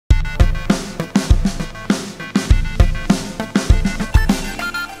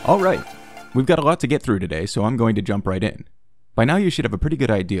Alright, we've got a lot to get through today, so I'm going to jump right in. By now you should have a pretty good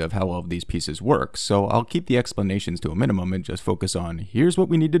idea of how all of these pieces work, so I'll keep the explanations to a minimum and just focus on here's what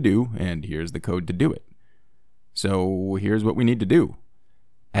we need to do, and here's the code to do it. So here's what we need to do.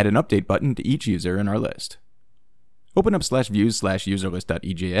 Add an update button to each user in our list. Open up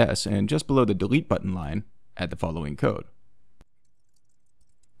 /views/userlist.ejs, and just below the delete button line, add the following code.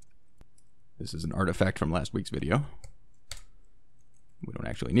 This is an artifact from last week's video. We don't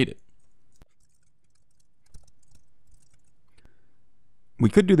actually need it. We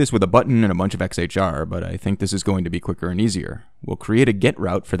could do this with a button and a bunch of XHR, but I think this is going to be quicker and easier. We'll create a get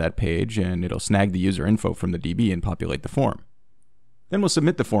route for that page, and it'll snag the user info from the DB and populate the form. Then we'll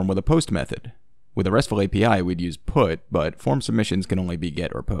submit the form with a post method. With a RESTful API, we'd use put, but form submissions can only be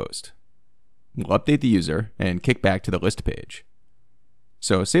get or post. We'll update the user and kick back to the list page.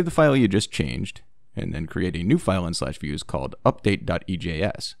 So save the file you just changed, and then create a new file in /views called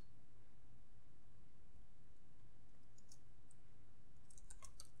update.ejs.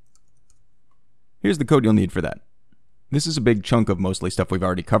 Here's the code you'll need for that. This is a big chunk of mostly stuff we've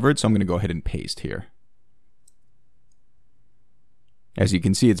already covered, so I'm going to go ahead and paste here. As you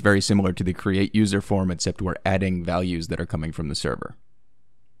can see, it's very similar to the create user form, except we're adding values that are coming from the server.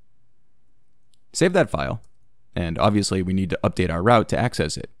 Save that file, and obviously we need to update our route to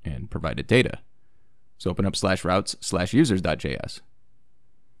access it and provide it data. So open up /routes/users.js.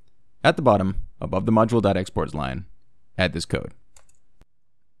 At the bottom, above the module.exports line, add this code.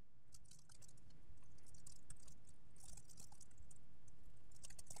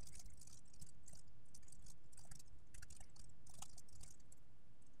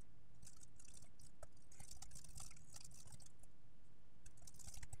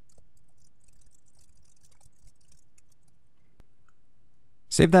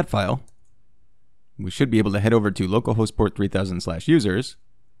 Save that file. We should be able to head over to localhost port 3000/users.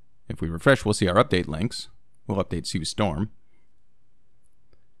 If we refresh, we'll see our update links. We'll update Sue Storm.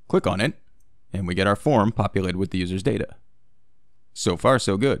 Click on it, and we get our form populated with the user's data. So far,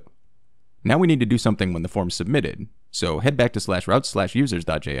 so good. Now we need to do something when the form's submitted. So head back to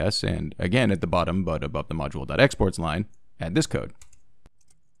 /routes/users.js, and again at the bottom but above the module.exports line, add this code.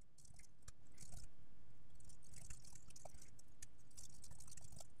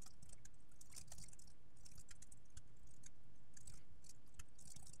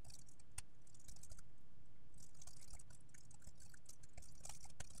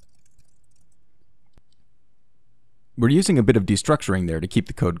 We're using a bit of destructuring there to keep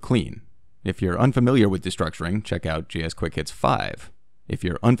the code clean. If you're unfamiliar with destructuring, check out JS Quick Hits 5. If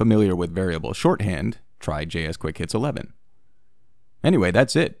you're unfamiliar with variable shorthand, try JS Quick Hits 11. Anyway,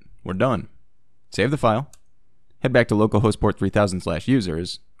 that's it. We're done. Save the file. Head back to localhost port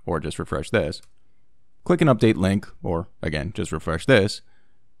 3000/users, or just refresh this. Click an update link, or again, just refresh this.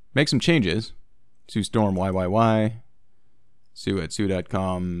 Make some changes. Sue Storm YYY,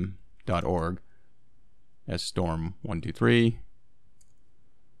 sue@sue.com.org. sstorm123,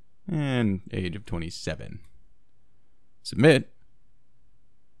 and age of 27. Submit,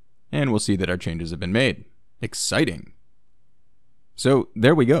 and we'll see that our changes have been made. Exciting! So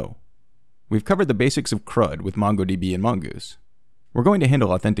there we go. We've covered the basics of CRUD with MongoDB and Mongoose. We're going to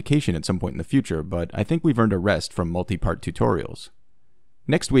handle authentication at some point in the future, but I think we've earned a rest from multi-part tutorials.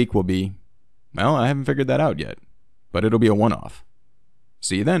 Next week will be, well, I haven't figured that out yet, but it'll be a one-off.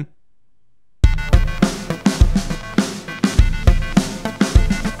 See you then!